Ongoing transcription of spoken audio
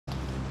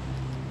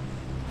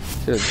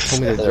Should've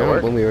told me to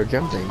jump when we were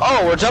jumping.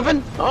 Oh, we're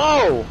jumping?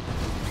 Oh!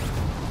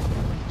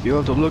 You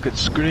have to look at the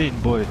screen,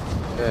 boy.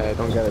 Yeah, I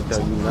don't gotta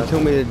tell you You nothing.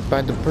 told me to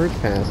buy the perk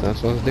pass,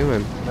 that's what I was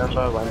doing.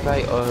 Number one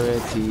fight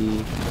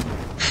already.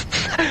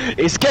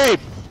 Escape!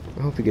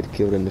 I hope you get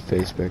killed in the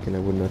face, Beck, and I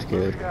would not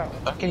care.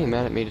 Stop getting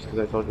mad at me just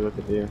because I told you what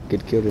to do.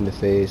 Get killed in the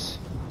face.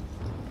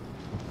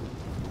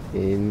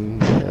 In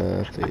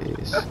the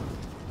face.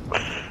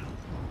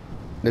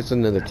 There's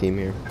another team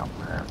here.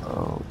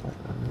 Oh,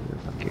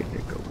 okay,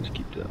 there go. Let's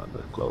keep the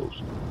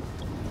closed.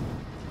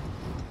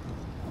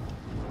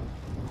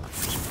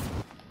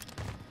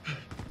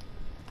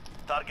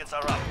 Targets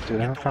are up. Dude,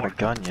 I haven't found a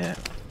gun yet.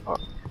 Oh.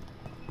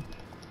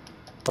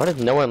 Why did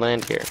no one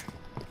land here?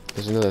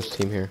 There's another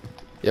team here.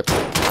 Yep.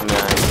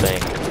 Nice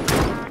thing.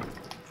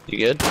 You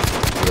good?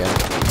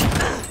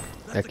 Yeah.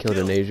 I killed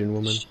an Asian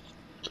woman.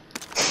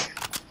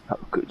 How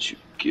could you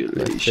kill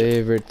My Asian?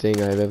 favorite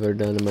thing I've ever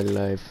done in my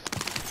life.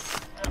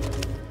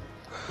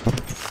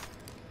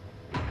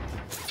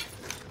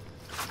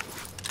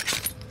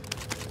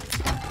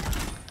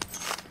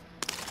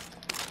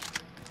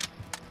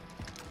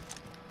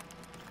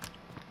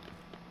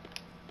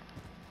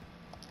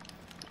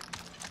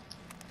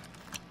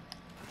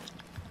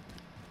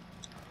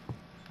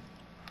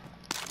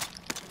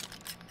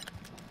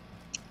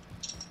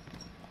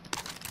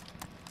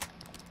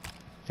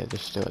 Yeah,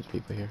 there's still other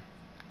people here.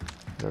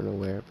 I don't know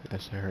where, but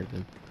I heard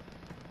them.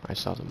 I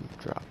saw them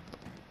drop.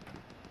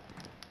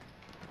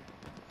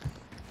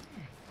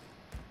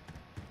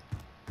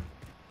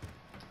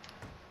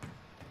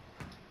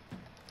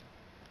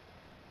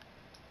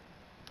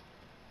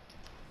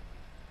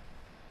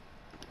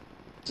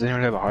 Does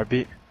anyone have a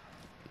heartbeat?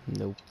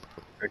 Nope.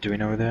 Or do we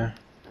know where they're?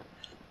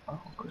 Oh,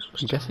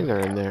 I'm guessing they're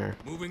in there.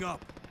 Moving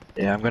up.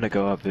 yeah, I'm gonna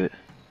go up it.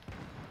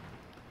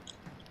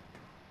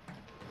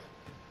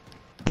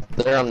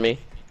 They're on me.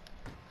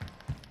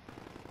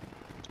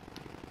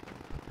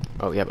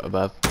 Oh, yep,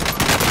 above.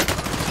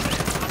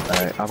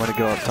 Alright, I'm gonna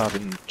go up top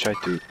and try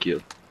to kill.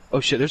 Oh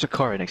shit, there's a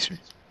car right next to me.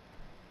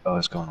 Oh,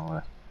 it's going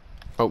away.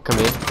 Oh, come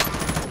in.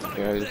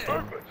 Yeah, I just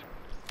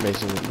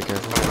Mason, be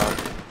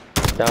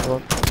careful.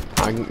 Down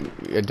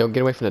one. Don't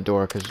get away from the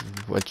door, because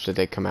once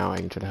they come out, I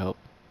can try to help.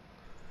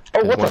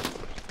 Oh, what There's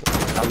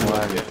the? I'm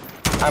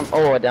lagging.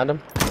 Oh, I downed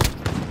him.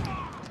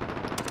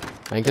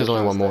 I think there's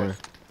only one more.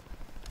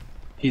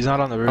 He's not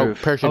on the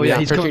roof. parachute oh yeah, down,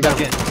 he's coming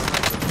parachute back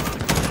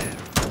down.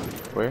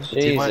 in. Where?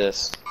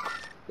 Jesus.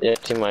 Yeah,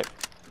 team wipe.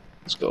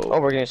 Let's go. Oh,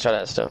 we're getting shot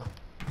at still.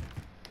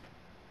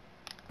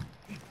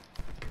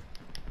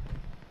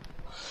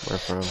 Where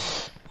from?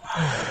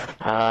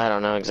 I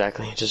don't know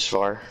exactly. Just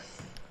far.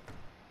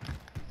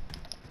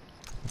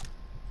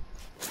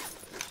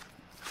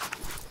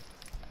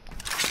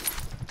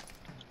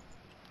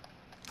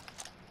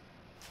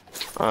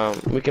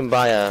 We can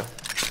buy a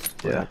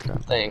Yeah.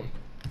 thing.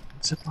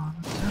 It's upon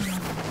a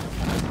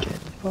time. Get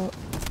up.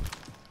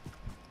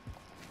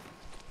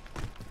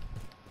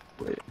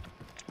 Wait.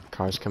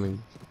 Cars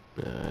coming.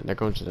 They're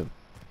going to the.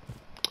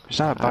 There's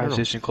not a I don't fire know.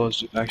 station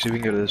close. Actually, we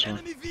can go to this one.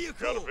 Enemy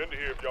vehicle.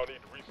 here if y'all need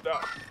to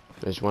restock.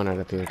 There's one out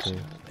up here too.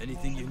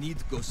 Anything you need,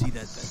 go see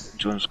that vendor.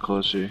 Which one's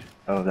closer?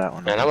 Oh, that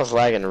one. Man, I was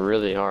lagging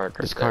really hard.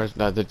 This right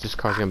car's this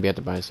car's gonna be at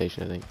the buy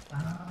station, I think.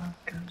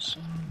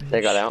 there.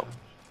 They got out.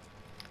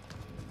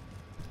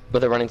 But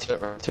they're running to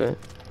it. Running to it.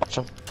 Watch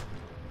them.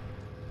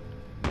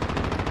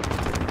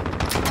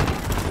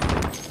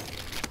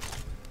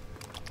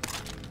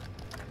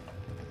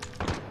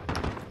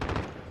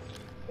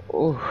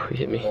 Oh, he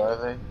hit me. Where are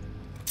they?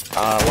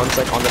 One's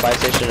like on the buy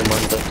station and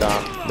one's at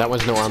That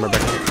one's no armor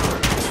back.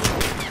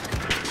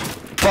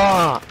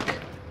 Fuck!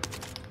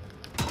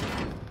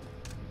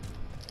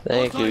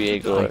 Thank you, I'm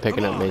Igor.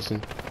 picking up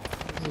Mason.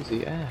 Where's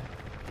he at?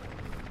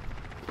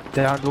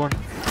 Downed one.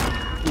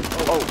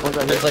 Oh, one's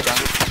right There's here. like.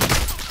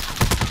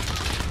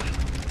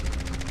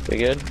 We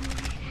good?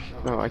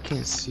 No, I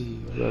can't see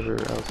whoever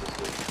else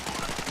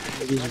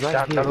is. He's right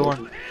Down here. another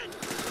one.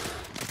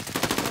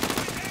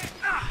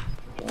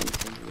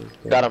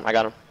 Got him. I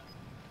got him.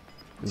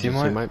 Team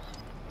Just see wipe?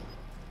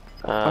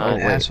 Uh,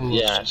 wait. Assholes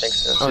yeah, I just think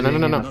so. Oh, no. No.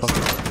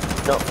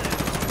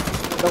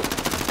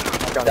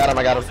 Got him.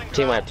 I got him.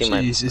 Team wipe. Team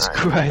wipe. Jesus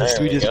Alright, Christ,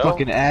 there we we just go.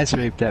 fucking ass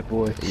raped that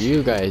boy.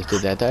 You guys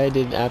did that. I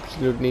did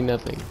absolutely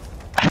nothing.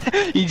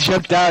 He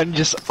jumped out and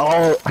just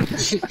all.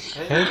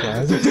 Hey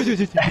guys.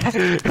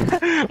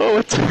 Oh,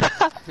 what's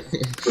that?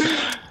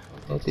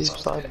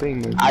 Stop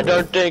being mean. I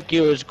don't think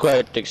you was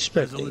quite There's a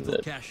expecting little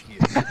that. cash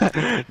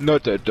here.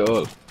 Not at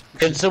all.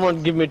 Can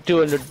someone give me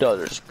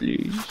 $200,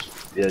 please?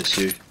 Yeah,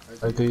 sure.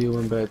 I'll do you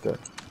one better.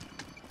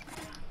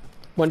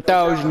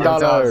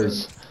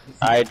 $1,000.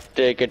 I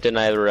take it and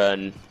I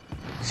run.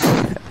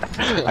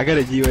 I got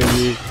a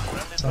UAV.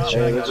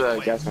 Hey, there's a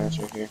gas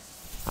mask right here.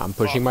 I'm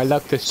pushing my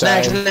luck this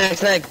Snag, time. snag,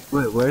 snag.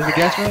 Wait, where's the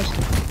gas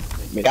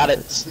mask? Got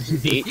it.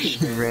 Eat.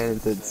 He ran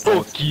into the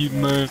Fuck you,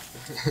 man.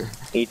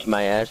 Eat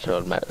my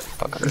asshole,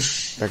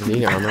 motherfucker. I can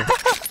need armor.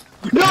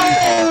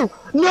 No!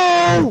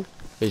 No!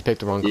 He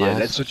picked the wrong Yeah, class.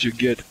 that's what you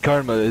get.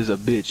 Karma is a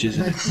bitch,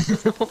 isn't it?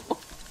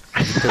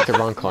 Took the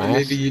wrong class.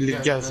 Maybe you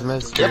guys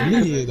messed with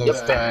me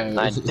this time.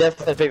 I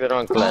definitely picked the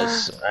wrong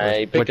class.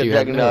 I What picked do a you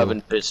have dragon now? knob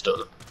and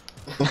pistol.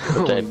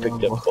 But I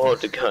picked up all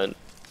the gun.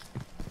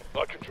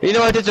 You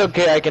know what? It's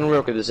okay. I can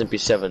work with this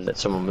MP7 that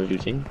someone was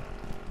using.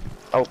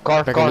 Oh,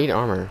 car, Beck, I car. need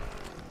armor.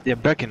 Yeah,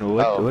 Brecken,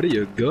 what? Oh. What are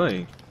you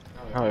doing?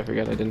 Oh, I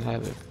forgot I didn't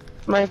have it.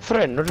 My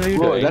friend, what are you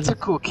Whoa, doing? that's a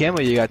cool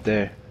camo you got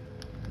there.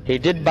 He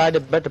did buy the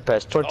Better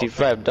Pass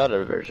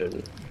 $25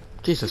 version.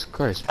 Jesus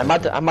Christ. I'm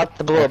about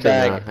to blow a Actually,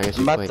 bag. no, I guess I'm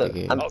you about played to, the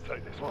game. I'm, I'll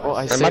take this one. Well,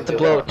 I I'm about to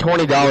blow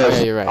 $20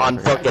 Yeah, you're right, I on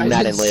forgot. fucking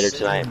Madden later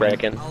tonight,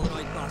 Bracken.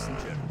 Alright,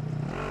 passenger.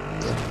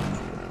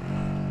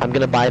 I'm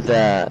gonna buy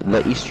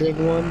the Easter egg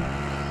one.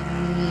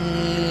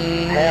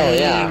 Hell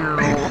yeah.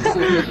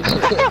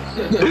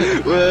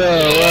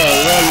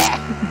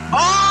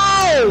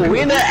 Oh,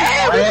 in the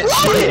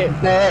air!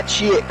 That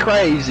shit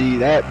crazy.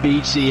 That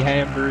BC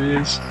Hammer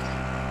is.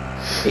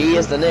 He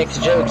is the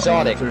next Joe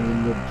Exotic. Hey,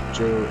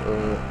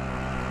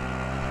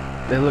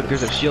 look,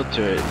 there's a shield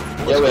turret.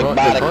 Joe The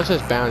Exotic.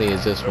 closest bounty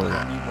is this one.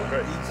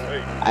 Okay,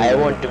 hey, I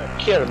want to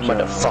kill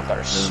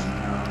motherfuckers.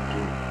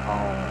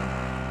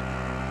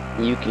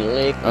 You can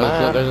lick Oh,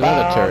 my there's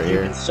another balls, turret you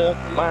here. can suck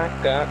my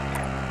cock.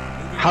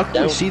 How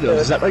can you see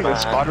those? Is that like a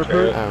spotter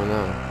bird? I don't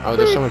know. Oh,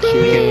 there's someone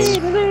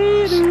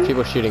shooting.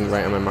 People shooting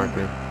right on my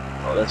marker.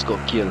 Oh, let's go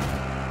kill.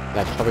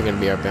 That's probably gonna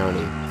be our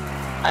bounty.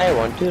 I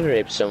want to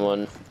rape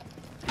someone.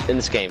 In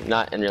this game,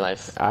 not in real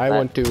life. I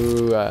want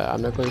to,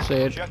 I'm not going to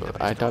say it.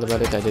 I thought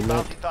about it, I did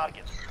not.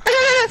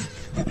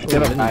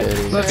 Get up, I-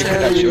 Let's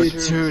Hey,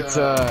 two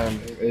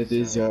time. It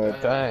is your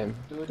time.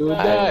 Do I'm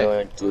that.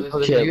 going to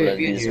kill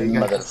these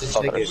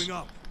motherfuckers. Moving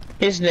up.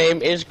 His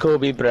name is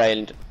Kobe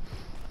Bryant.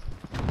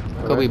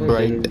 Kobe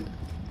Bryant.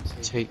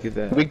 Take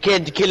that. We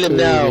can't kill him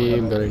now. Kobe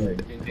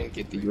Bryant. Didn't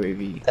get the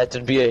UAV. That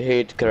would be a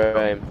hate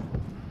crime.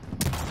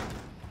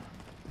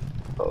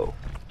 Oh.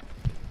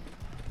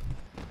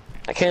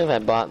 I can't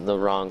believe I bought the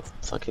wrong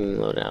fucking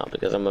loadout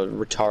because I'm a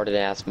retarded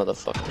ass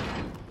motherfucker.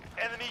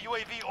 enemy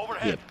UAV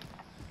overhead.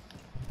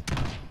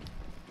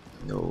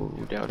 No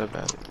doubt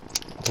about it.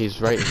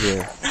 He's right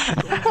here.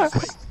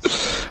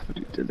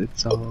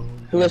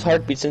 Who has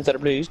heartbeats inside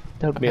of please?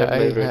 Help me out,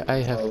 baby.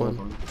 I have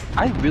one.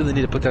 I really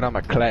need to put that on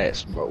my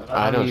class, bro.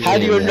 I don't How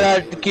do see you it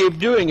yet. not keep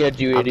doing it,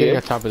 you I'm getting on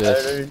idiot? top of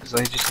this. Because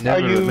I just Are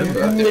never you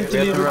remember.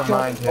 mentally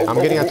remind him. I'm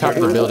getting on top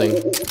of the building.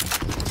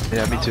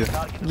 Yeah, me too.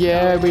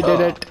 Yeah, we did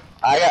it.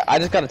 I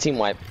just got a team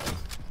wipe.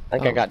 I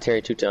think I got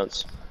Terry 2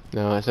 tones.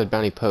 No, I said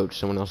bounty poach.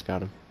 Someone else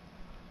got him.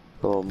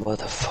 Oh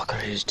motherfucker,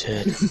 he's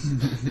dead.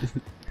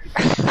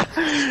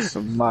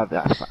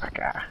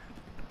 Motherfucker.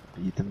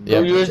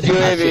 Yep. used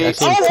I see, I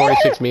see him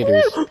 46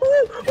 meters.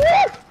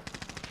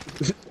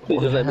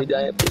 Please don't let me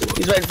die.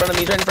 He's right in front of me.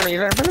 He's right in front of me.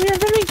 He's right in front of me. He's right in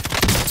front of me.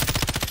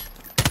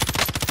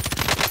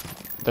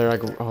 They're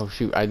like, oh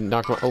shoot, I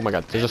knocked one. Oh my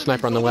god, there's a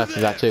sniper on the left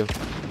of that too.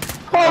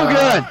 Oh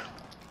god.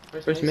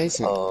 Where's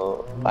Mason?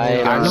 Oh,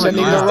 I'm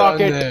sending He's the down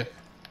rocket. there.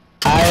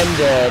 I am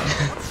dead.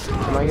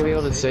 Am I gonna be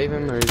able to save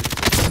him or?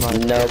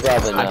 No,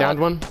 probably I not. downed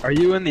one. Are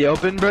you in the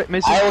open, Brett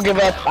Mason? I will give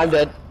up. I'm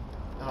dead.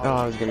 Oh,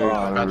 I was gonna.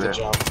 got the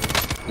job.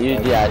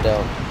 Yeah, I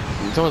don't.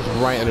 Someone's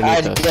right Alright,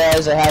 underneath us.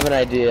 guys, I have an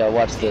idea.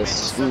 Watch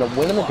this. I'm gonna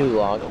win on the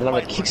Dulog, and I'm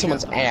gonna kick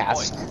someone's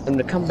ass. I'm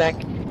gonna come back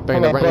Bang, from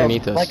they're right above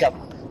underneath us. like a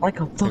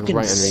fucking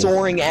right underneath.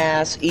 soaring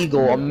ass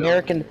eagle,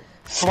 American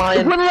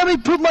flying. Wouldn't let me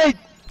put my.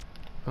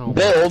 Oh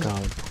Build. my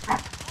god.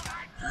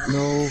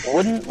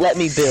 Wouldn't let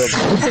me build.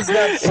 This is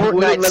not Fortnite,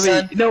 Wouldn't let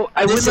son. me. No,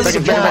 I This wouldn't is let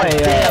me put my.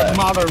 goddamn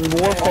Modern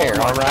Warfare,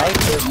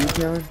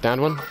 alright?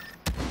 Downed one.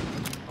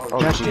 Oh,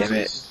 God damn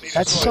it.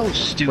 That's so Where are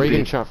you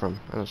getting stupid. shot from?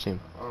 I don't see him.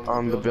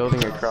 On the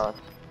building across.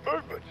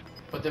 Movement.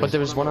 But there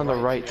was one on the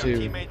right too.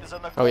 Teammate is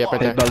on the Oh yeah,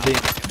 right Hey,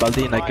 there.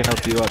 Baldin, I can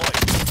help you out.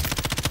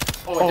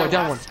 Oh, I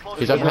down one.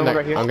 He's up behind that.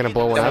 Right here. I'm gonna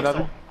blow one Down up.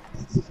 another.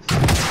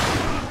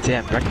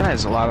 Damn, Brecken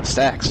has a lot of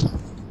stacks.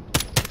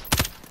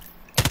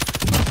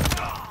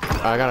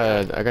 I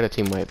got a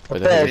team wipe,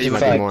 but Bad there to might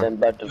be fight, more. I'm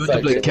about to You fight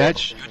want to play someone.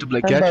 catch? You want to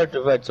play I'm catch? about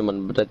to fight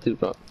someone, but I do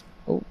not.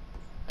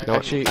 No,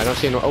 Actually- I don't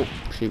see no. Oh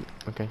shoot.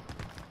 Okay.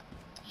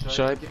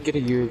 Should I get a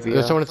UAV?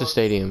 There's someone at the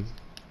stadium.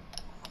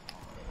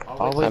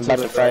 I'll wait I'm till about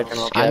to the fight. back and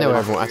I'll I know get it.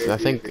 everyone. I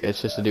think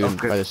it's just a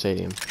dude by the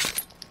stadium.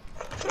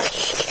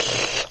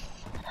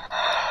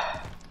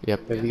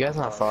 Yep. Have you guys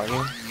not fought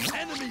yet?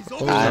 Enemies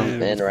over.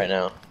 I'm in right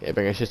now. Yeah,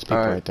 but it's just people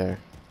Alright. right there.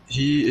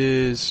 He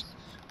is.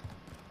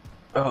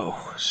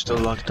 Oh, still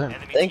locked down.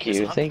 Thank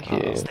you, thank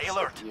you. Stay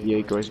alert.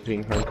 Jaeger's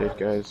being hunted,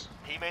 guys.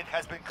 Teammate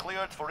has been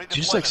cleared for Did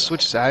you just like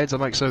switch sides?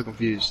 I'm like so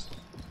confused.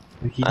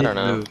 Like he I don't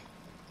didn't know. move.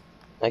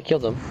 I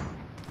killed him.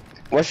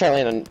 Where should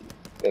I land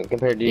on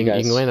compared to you You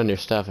guys? can land on your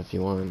stuff if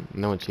you want.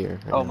 No one's here.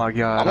 right Oh now. my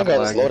god. I'm gonna go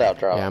for this lagging. loadout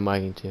drop. Yeah, I'm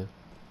lagging too.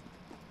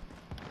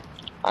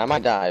 I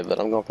might die, but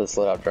I'm going for this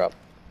loadout drop.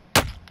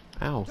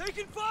 Ow.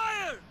 Taking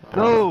fire.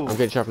 No. I'm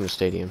getting shot from the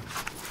stadium.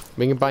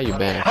 We can buy you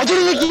back. I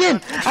did it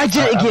again! I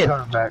did it I'm again!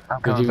 coming back. I'm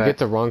Did coming you back. get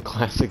the wrong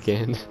class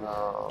again?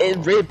 It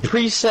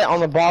preset on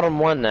the bottom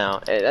one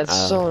now. That's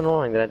Oh. so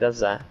annoying that it does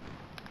that.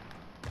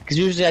 Because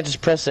usually I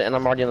just press it and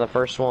I'm already on the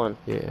first one.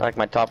 Yeah. Like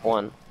my top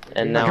one.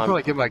 And I now can I'm...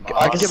 probably get my. I I can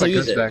can get my still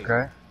use guns it. back,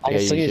 right? I Yeah,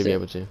 can still you use should be it.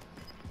 able to.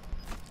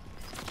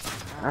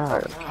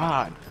 Oh,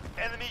 God.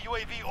 Enemy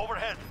UAV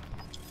overhead.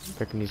 I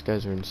reckon these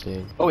guys are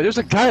insane. Oh, wait, there's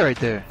a guy right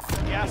there.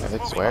 Gas is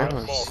That's moving. where?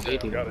 Oh,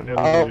 stadium.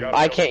 Oh,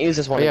 I can't use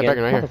this Oh one yeah, again.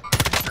 Brecken, right here.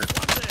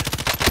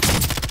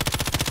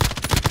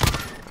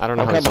 I don't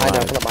know I'm how he's coming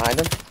behind him. I'm alive. coming behind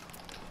him.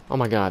 Oh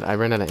my god, I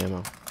ran out of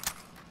ammo.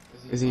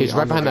 Is He's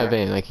right on the behind that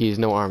ground? van, like he's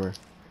no armor.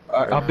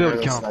 I'll build a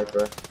There's count.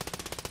 sniper.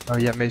 Oh,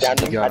 yeah, Mason,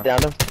 Downed you him. I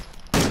got him. downed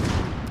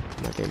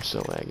him. My game's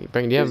so laggy.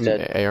 Brecken, do you He's have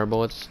dead. AR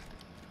bullets?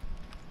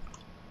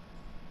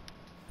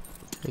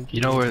 Thank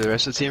You know where the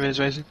rest of the team is,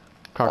 Mason?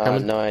 Car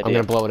coming? no I'm idea.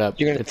 gonna blow it up.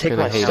 You're gonna It's take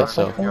gonna my hate stuff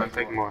itself. You want to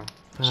take more?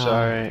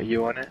 Sorry,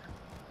 you want it?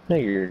 No,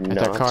 you're If not.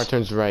 that car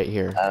turns right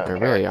here, I don't or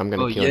care. really, I'm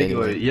gonna Oh, kill it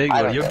Jaeger, anyway. I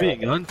Jaeger, don't you're care.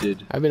 being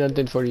hunted. I've been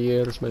hunting for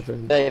years, my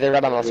friend. They're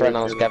right on us,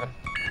 Kevin.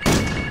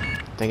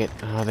 Dang it.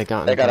 Oh, they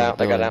got They got me. out.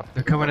 They got out.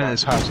 They're coming in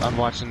this house. I'm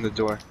watching the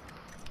door.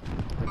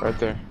 Right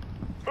there.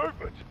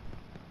 Movement.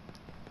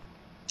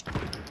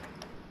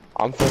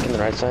 I'm flanking the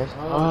right side.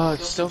 Oh,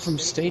 it's still from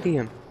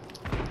stadium.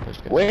 That's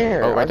good.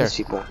 Where Oh, are right there. these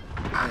people?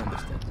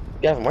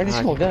 Gavin, where'd these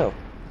people go?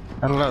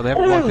 I don't know, they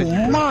haven't walked in Oh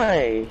here.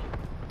 my!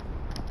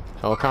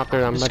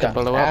 Helicopter, I'm Just about to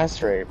got blow up.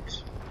 ass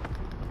raped.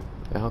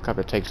 The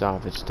helicopter takes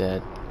off, it's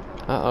dead.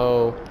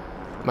 Uh-oh.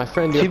 My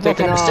friend, you're People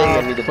taking from the off.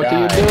 stadium need to What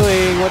are you die.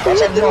 doing? What Watch are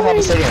out, you they don't have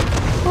a doing? stadium. You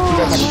don't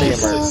have a stadium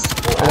first.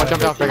 Oh,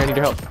 jumped off, I need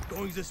your help.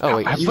 Going this Oh,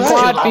 wait. way.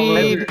 Squad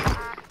feed!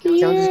 I'm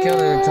just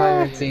killing an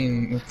entire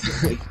team with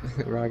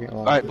rocket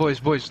launcher. Alright, boys,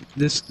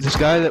 this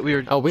guy that we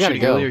were Oh, we gotta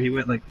shooting go. earlier, he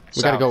went like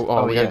We gotta go,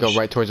 south. we gotta yeah, go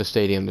right towards the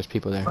stadium, there's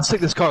people there. Let's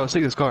take this car, I'm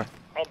driving.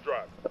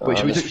 Wait,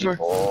 should we there's take this car?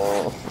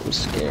 people. I'm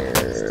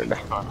scared.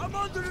 I'm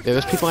under the Yeah,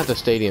 there's people at the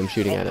stadium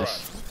shooting at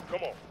us.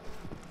 Come on.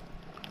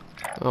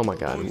 Oh my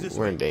god,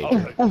 we're in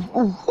danger. Move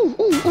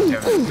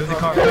the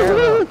car.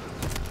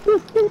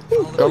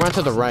 Go around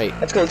to the right,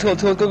 Let's go.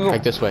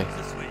 like this way.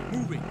 this way.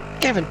 Moving.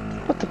 Kevin,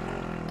 what the?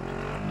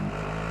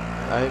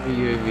 I have a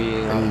UAV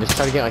And and just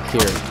try to get like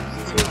here.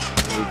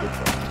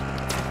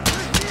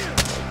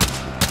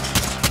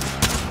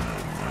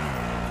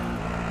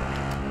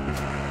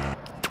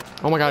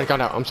 Oh my god, I got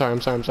out. I'm sorry.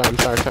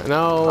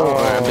 No!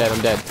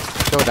 I'm dead.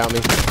 Don't doubt me.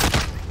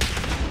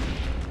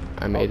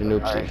 I made an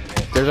oopsie.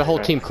 There's a whole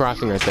team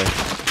crossing right there.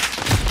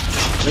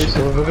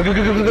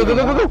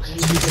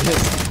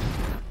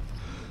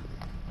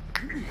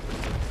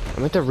 I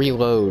meant to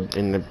reload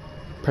and then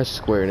press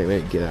square and it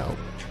made get out.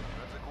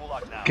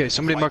 Okay,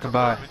 somebody mark a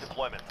buy.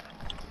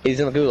 He's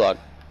in the gulag.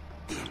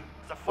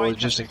 Well,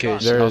 just in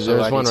case. There's Also,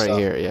 I one need right stuff.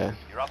 here, yeah.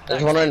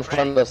 There's one right in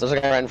front of us. There's a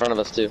guy right in front of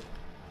us too.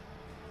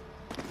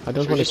 I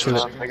don't want to swim.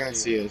 they're gonna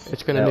see us.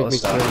 It's gonna Yeah, make me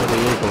let's swim stop. with the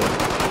eagle.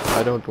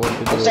 I don't want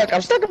to do I'm it.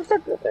 stuck.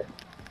 Okay.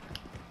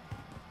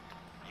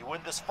 You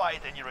win this fight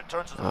and you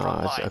return to the front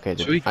Ah, line. okay.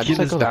 Should we I kill just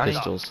like this all the bounty?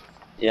 pistols.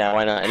 Yeah,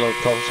 why not? It'll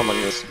tell someone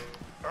this.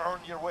 Earn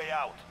your way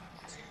out.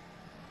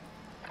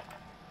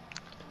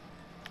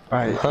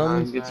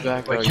 Alright, Gets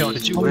back. wait, Kill,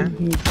 did you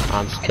win?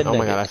 Oh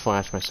my god, I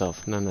flashed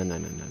myself. No.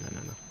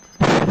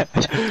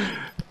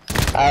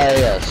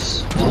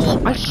 Yes.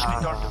 Return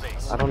to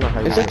base. I don't know how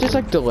you Is that just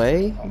like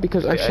delay?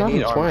 Because I Wait, I shot him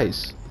need armor.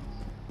 twice.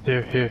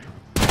 Here. Your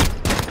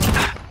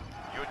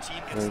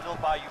team can still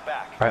buy you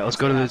back. Alright, let's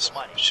go to this.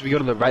 Should we go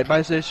to the right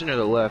buy station or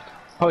the left?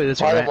 Probably this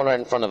one, Probably right? the one right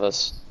in front of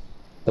us.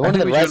 The I one to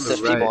think the we right, should go to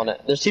there's the people right. on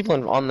it. There's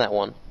people on that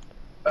one.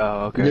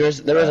 Oh, okay. There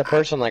was a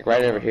person like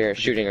right over here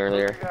shooting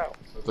earlier.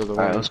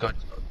 Alright, let's go.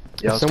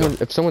 Yeah, let's go.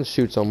 If someone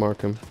shoots, I'll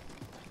mark him.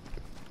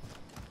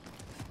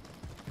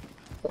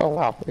 Oh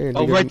wow. Hey,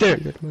 Oh, they right got- there.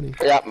 they got money.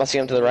 Yeah, I see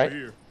him to the right.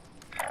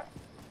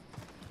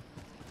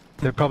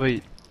 They're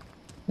probably.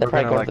 They're We're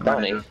probably gonna, going like, for the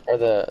bounty run or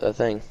the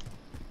thing.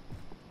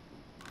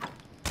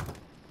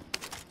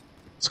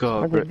 Let's go.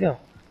 Where'd Britt. they go?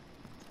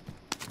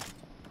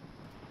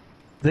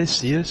 They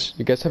see us?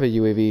 You guys have a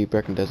UAV,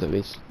 Brecken does at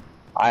least.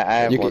 I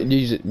have You one. can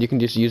use it. You can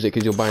just use it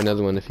because you'll buy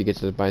another one if you get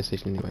to the buy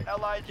station anyway.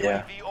 Allied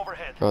Yeah. UAV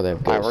overhead. Oh, they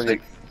have Alright, ghosts. we're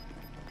good.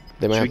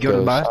 They might Should we have go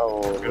to ghosts. buy?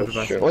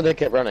 Oh, sure. Or they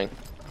kept running.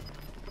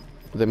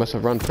 They must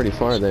have run pretty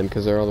far then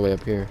because they're all the way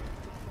up here.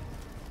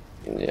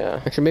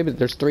 Yeah. Actually, maybe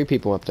there's 3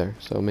 people up there,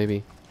 so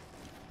maybe.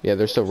 Yeah,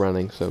 they're still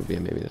running, so yeah,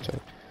 maybe that's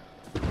right.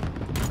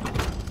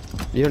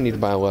 You don't need to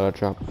buy a loadout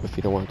drop if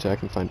you don't want to. I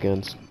can find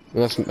guns.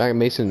 Unless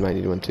Mason might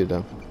need one too,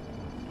 though.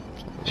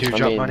 If you I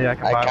drop mean, money, I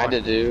can I buy kinda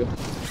one. do,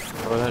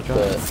 What did I drop?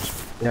 but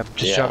Yeah,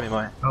 just Yeah. drop me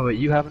mine. Oh wait,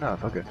 you have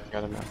enough. Okay.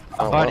 Got enough.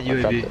 I'm oh, buying well, a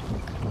I dropped UAV. it.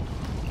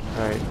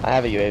 Alright, I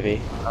have a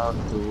UAV. out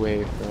the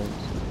way, friends.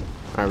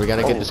 Alright, we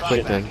gotta get Oh, this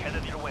quick then.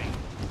 Headed your way.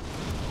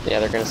 Yeah,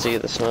 they're gonna see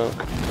the smoke.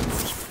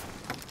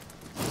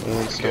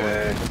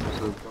 Okay.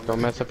 So don't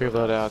mess up your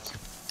loadouts.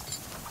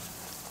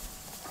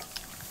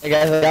 Hey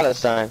guys, I got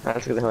this time.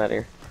 Let's get the hell out of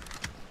here.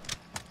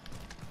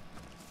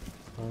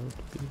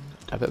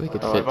 I bet we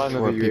could Oh, I fit bought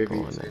 4 another people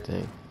UAV on that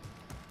thing.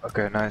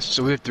 Okay, nice.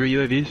 So we have 3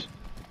 UAVs.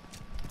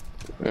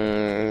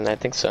 I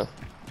think so. Alright,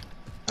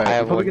 I we're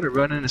have probably one. gonna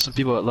run into some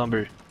people at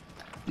lumber.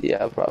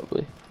 Yeah,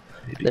 probably.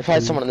 There's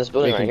probably someone in this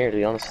building right here, to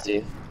be honest with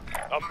you.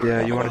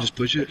 Yeah, you want to just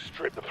push it?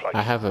 Strip the flight.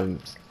 I have a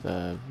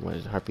what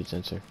is it, heartbeat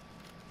sensor.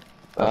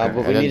 But It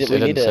we need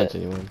doesn't to. sense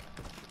anyone,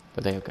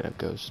 but they could have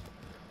ghosts.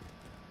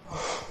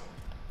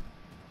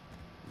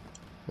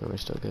 We're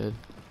still good.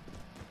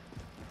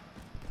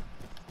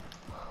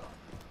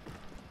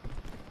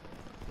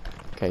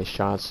 Okay,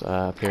 shots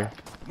up here.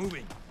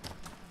 Moving.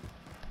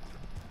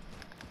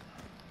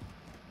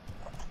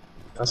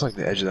 That's like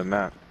the edge of the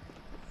map.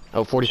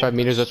 Oh, 45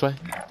 meters this way.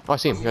 Oh, I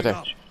see him right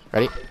there.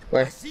 Ready? I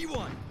Where? see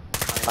one.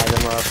 Light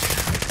him up.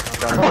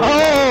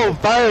 Oh,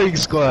 firing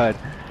squad!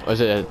 Was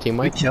it a team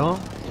We wipe? kill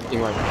him? Team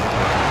wipe.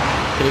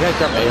 Can you guys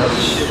drop AR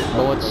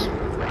bullets?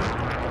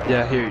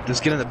 Yeah, here. Let's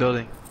get in the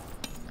building.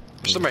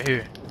 There's some right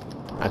here.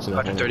 That's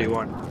enough.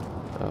 131.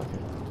 Oh, okay.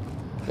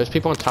 There's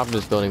people on top of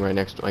this building right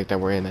next, like that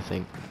we're in. I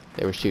think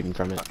they were shooting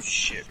from it. Oh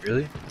shit,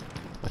 really?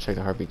 I'll check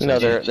the heartbeat. No,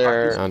 sensor.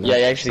 they're. Oh, no.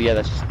 Yeah, actually, yeah.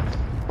 That's.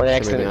 Well, they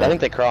actually, Maybe I not.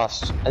 think they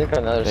crossed. I think they're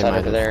on the other They side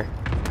might over have.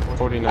 there.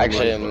 49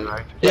 Actually, meters.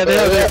 Yeah,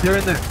 they're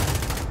in there.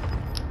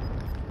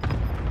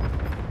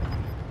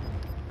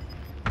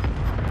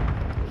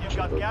 You've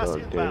got gas dare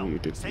you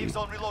inbound. to Safe be-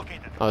 zone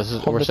relocated. Oh, this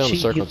is Oh, we're the still in the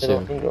cheat circle used to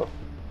too. go.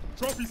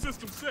 Trophy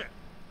system set.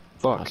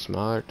 Oh, Fuck.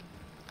 smart.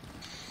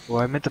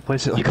 Well, I meant to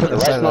place it like Put on the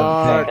the right side of one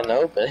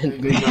the back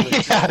in the open.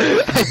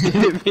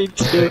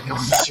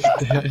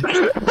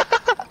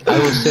 I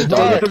would sit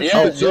Smart, there.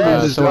 yeah,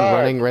 Someone smart.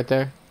 running right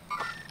there.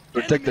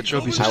 Protect the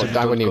trophy I, system.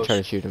 I wouldn't even try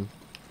to shoot him.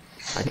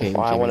 I can't even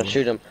Oh, I shoot want him. to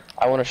shoot him.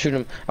 I want to shoot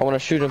him. I want to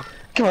shoot him.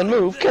 Come on,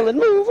 move, kill it,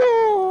 move.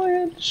 Oh, I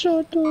had the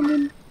shot on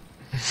him.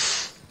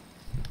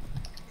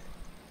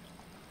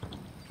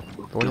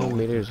 41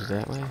 meters is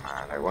that way?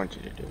 I want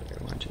you to do it.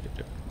 I want you to do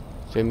it.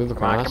 So we move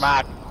across.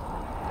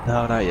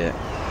 No, not yet.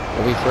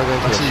 Are we further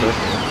into the Actually,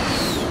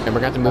 circle? And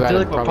we're going to move I out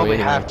feel of like we'll probably probably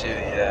anyway. have to,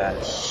 yeah.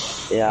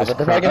 Yeah, This but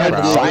they're probably gonna have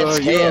to crowd.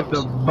 sign You have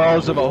the scams.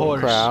 balls of a horse.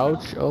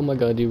 Crouch. Oh my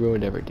god, you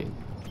ruined everything.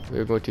 We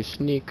were going to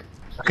sneak.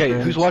 Okay,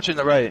 who's watching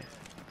the right?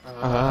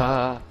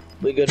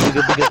 We good, we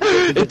good, we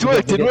good. It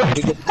worked, it worked.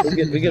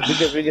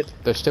 We good.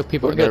 There's still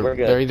people. We're good, They're, we're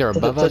good. they're either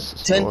above us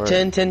 10 or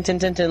 10 left,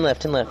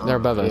 10 left. they're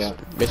above us. Yeah.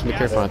 Mason, be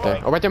careful out there.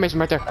 Oh, right there, Mason,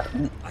 right there. I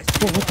see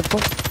What the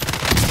fuck?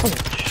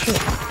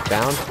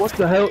 Down. What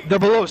the hell? They're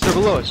below us, they're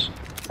below us.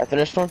 I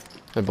finished one?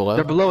 They're below.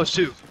 They're below us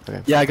too.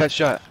 Okay. Yeah, I got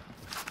shot.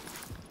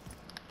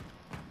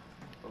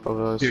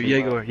 Although Here,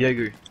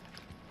 Jaeger.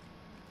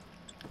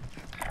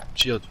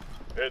 Shield.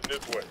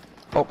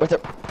 Oh, right there.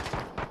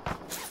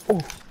 Oh.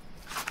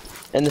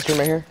 In this room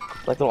right here?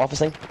 Like the little office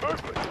thing?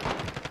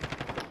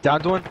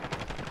 Downed one.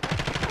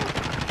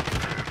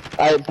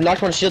 I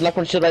knocked one shield right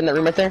in that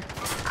room right there.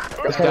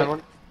 Let's down go.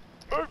 one.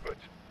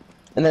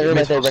 In that room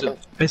right there, Mason, Beckham.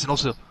 Mason,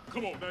 also.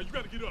 Come on, man. You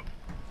gotta get up.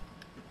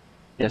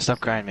 Yeah, stop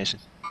crying, Mason.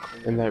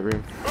 In that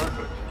room.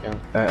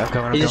 I'm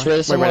coming, He just read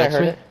it somewhere, right I next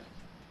heard to it.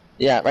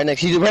 Yeah, right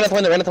next. He ran out the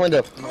window, On the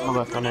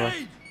left, on the left.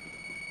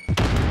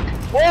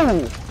 Whoa!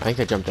 I think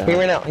I jumped out. He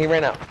ran out.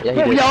 Yeah,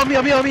 he did.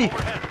 Yeah, on me.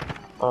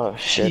 Oh,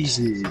 shit.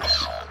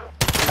 Jesus.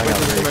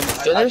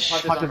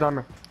 Finish? Popped his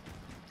armor.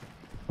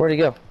 Where'd he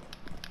go?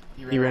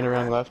 He ran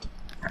around left.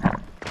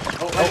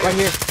 Oh, right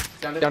here.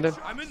 Down him.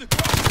 I'm in the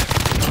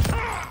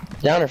car.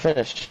 Down or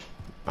finished?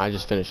 I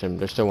just finished him.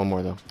 There's still one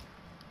more though.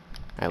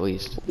 At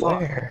least.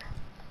 Where?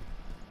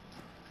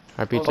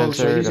 Heartbeat Oh,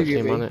 sensor. so he's a There's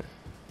name UV. on it.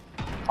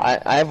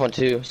 I have one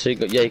too, so you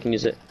can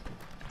use it.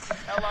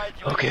 Allied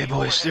UAV Okay,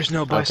 boys, there's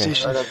no buy Okay.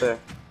 station. Right up there.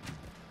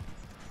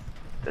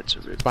 That's a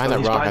rip. Behind that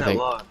he's rock, behind I think.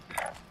 that log.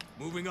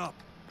 Moving up.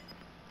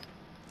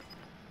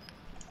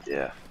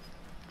 Yeah.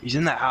 He's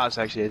in that house,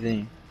 actually, I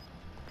think.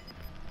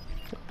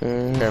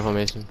 Careful,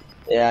 Mason.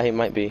 Yeah, he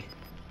might be.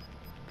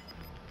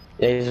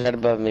 Yeah, he's right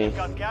above me. You've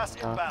got gas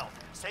inbound.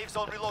 Safe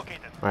zone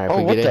relocated. Alright, if Oh,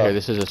 we what get in the- here,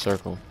 this is a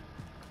circle.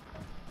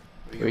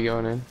 We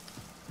going in?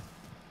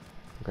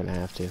 We're gonna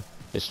have to.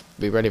 Just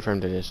be ready for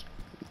him to just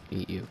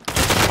eat you.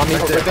 On me,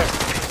 right there.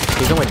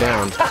 He's going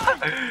down.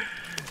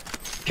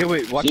 Okay,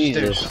 wait, watch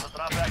Jesus. the stairs.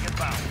 Drop back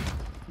inbound.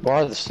 Where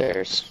are the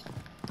stairs?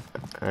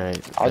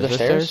 Alright. Are is there there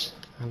stairs?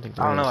 I don't think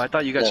I don't know, there I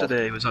thought you guys Yeah. said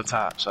that it was up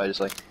top, so I just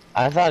like...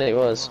 I thought it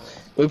was.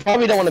 We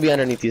probably don't want to be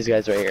underneath these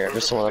guys right here.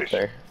 There's someone up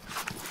there.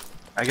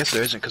 I guess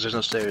there isn't, because there's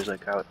no stairs,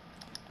 like how... You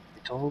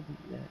told me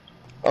that.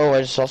 Oh,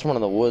 I just saw someone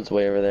in the woods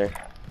way over there.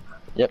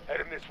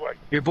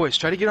 Here, boys,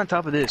 try to get on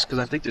top of this, because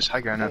I think there's high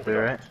ground up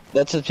there, right?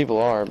 That's what people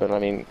are, but I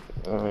mean,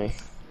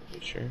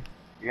 Sure.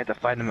 You have to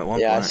fight them at one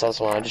yeah, I point. saw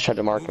someone. I just tried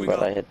to mark him,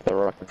 but I hit the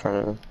rock in front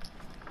of him.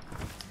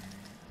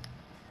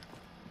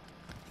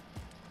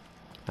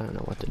 I don't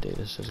know what to do.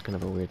 This is kind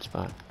of a weird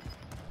spot.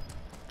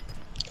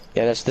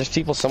 Yeah, there's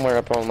people somewhere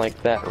up on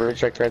like that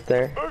ridge right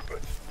there.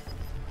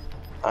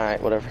 All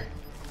right, whatever.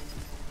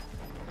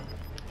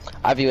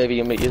 I have UAV.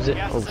 You want me to use it?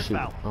 Gas Oh is shoot.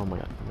 inbound. Oh my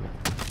god.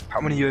 How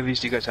many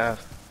UAVs do you guys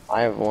have?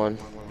 I have one.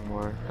 One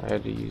more. I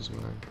had to use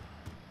mine.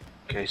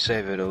 Okay,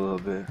 save it a little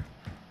bit.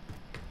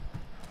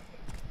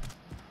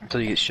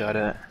 Until you get shot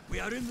at. We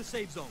are in the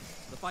safe zone.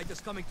 The fight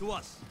is coming to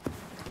us.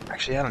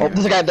 Actually, I don't Oh, even...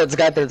 there's a guy. There's a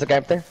guy up there. There's a guy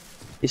up there.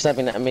 He's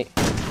sniping at me.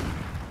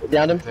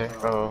 Downed him. There.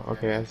 Oh,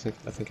 okay. I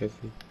think I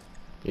see.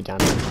 You down?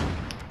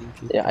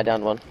 Yeah, I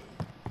downed one.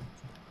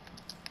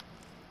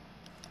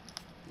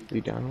 You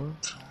down one?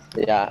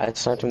 Yeah, I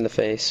sniped him in the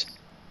face.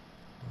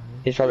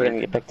 He's probably gonna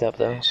get picked up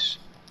though.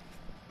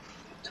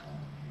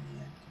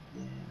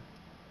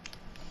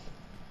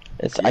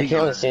 I can't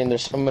really see him.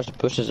 There's so much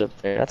bushes up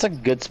there. That's a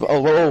good spot.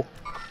 Oh, whoa, whoa.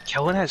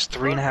 Kellen has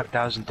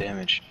 3,500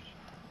 damage.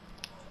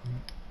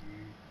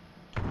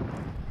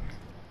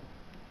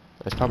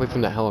 It's probably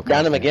from the helicopter.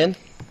 Down him again.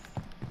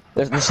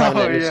 There's 7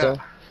 enemies still.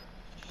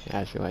 Yeah,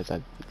 I just realized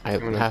that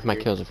half my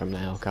kills are from the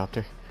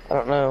helicopter. I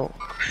don't know.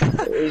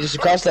 You just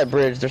cross that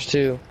bridge. There's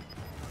 2.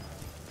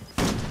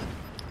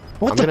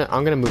 I'm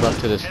gonna move up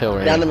to this hill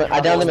right Down here. him. I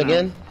downed him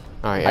again.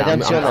 Alright, I yeah,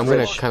 downed 2 on I'm that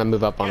gonna bridge. kind of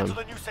move up on Get to him.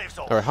 the new safe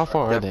zone. Or how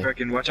far are Yeah, they?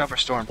 Birkin, watch out for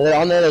storm. They're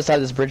on the other side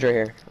of this bridge right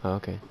here. Oh,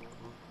 okay.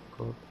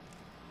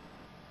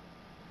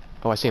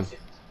 Oh, I see him.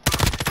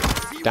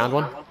 Downed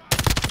one.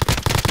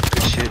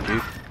 Good shit,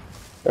 dude.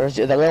 There's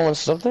that other one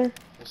still up there.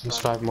 There's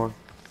 5 more.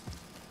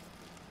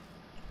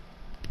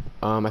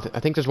 I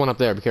think there's one up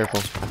there. Be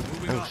careful.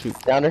 Oh shoot.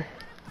 Down her.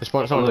 There's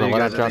one on the you what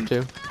guys I dropped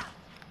too.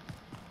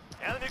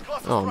 Enemy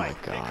cluster Oh my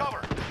strike. Take God.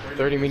 cover.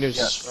 30 meters.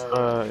 There's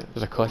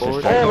a cluster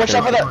Forward. strike. Oh, watch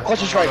out for Careful. that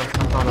cluster strike.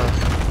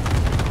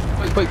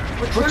 Wait,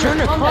 return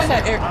to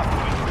combat air.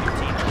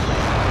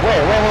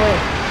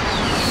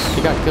 Where?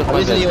 He got killed I'm by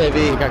using the the UAV.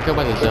 He got killed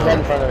by the He's right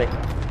in zone. front of me.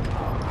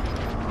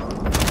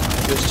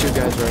 There's 2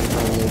 guys right in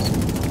front of me.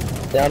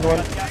 Downed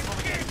one.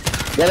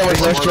 The other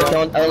one's no shield.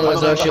 The other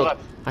one's no shield.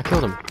 I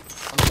killed him.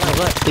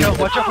 Yo,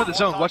 watch out for the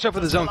zone. Watch out for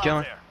the zone,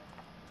 Kellen.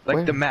 Like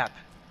Where? the map.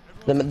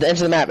 The edge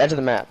of the map. Edge of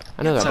the map.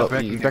 I know that, What's up, but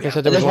Becky? Rebecca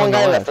said there There's was one one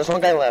on guy the left. left. There's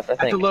one guy left. I At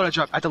the think. loadout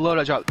drop. At the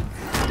loadout drop. Do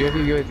you have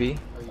your UAV?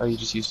 Oh, you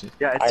just used it.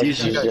 Yeah, I it's just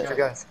easy. used it.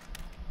 guys.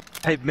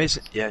 Hey,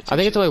 Mason. Yeah, I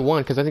think it's only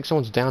one because I think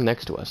someone's down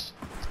next to us.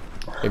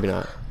 Maybe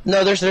not.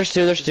 No, there's 2.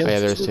 There's 2. Oh, yeah,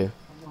 there's 2.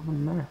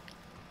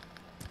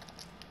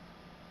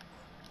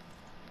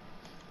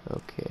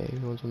 Okay,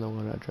 one's on the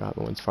one I drop,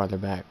 and one's farther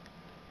back.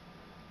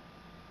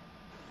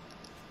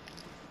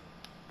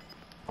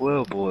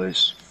 Well,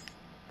 boys.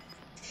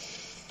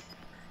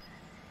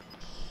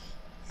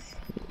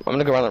 I'm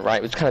gonna go around the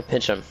right. We just kind of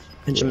pinch him.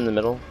 Pinch him in the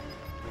middle.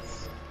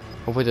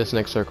 Hopefully this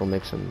next circle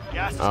makes him.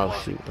 Gas is Oh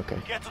closing. shoot. Okay.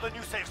 Get to the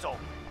new safe zone.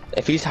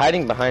 If he's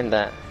hiding behind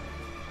that.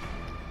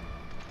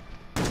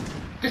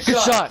 Good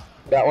shot.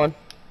 That one.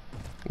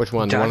 Which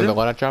one? The Got one on the him?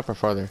 loadout drop or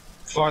farther?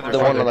 Farther. The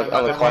one on the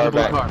car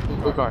Blue back. car.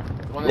 Blue car.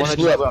 One They just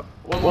blew up.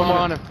 One more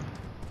on him.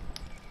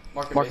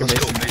 Mark him.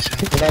 Let's go, Mason.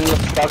 He's on the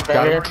truck right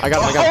Got here. him. I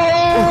got him.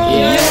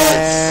 Yeah.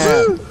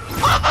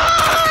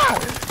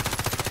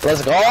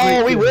 Let's go.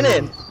 Oh, we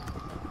winning.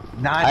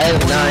 9. I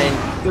have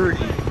 9. 30.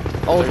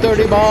 Oh,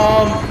 30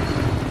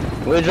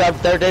 bomb. We dropped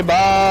 30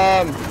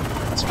 bomb.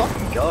 Let's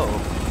fucking go.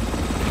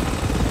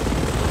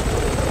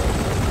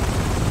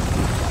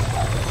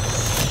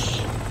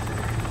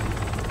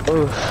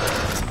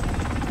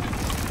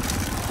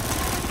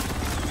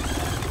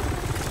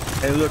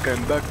 Hey, look,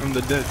 I'm back from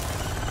the dead.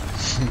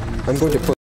 I'm going to put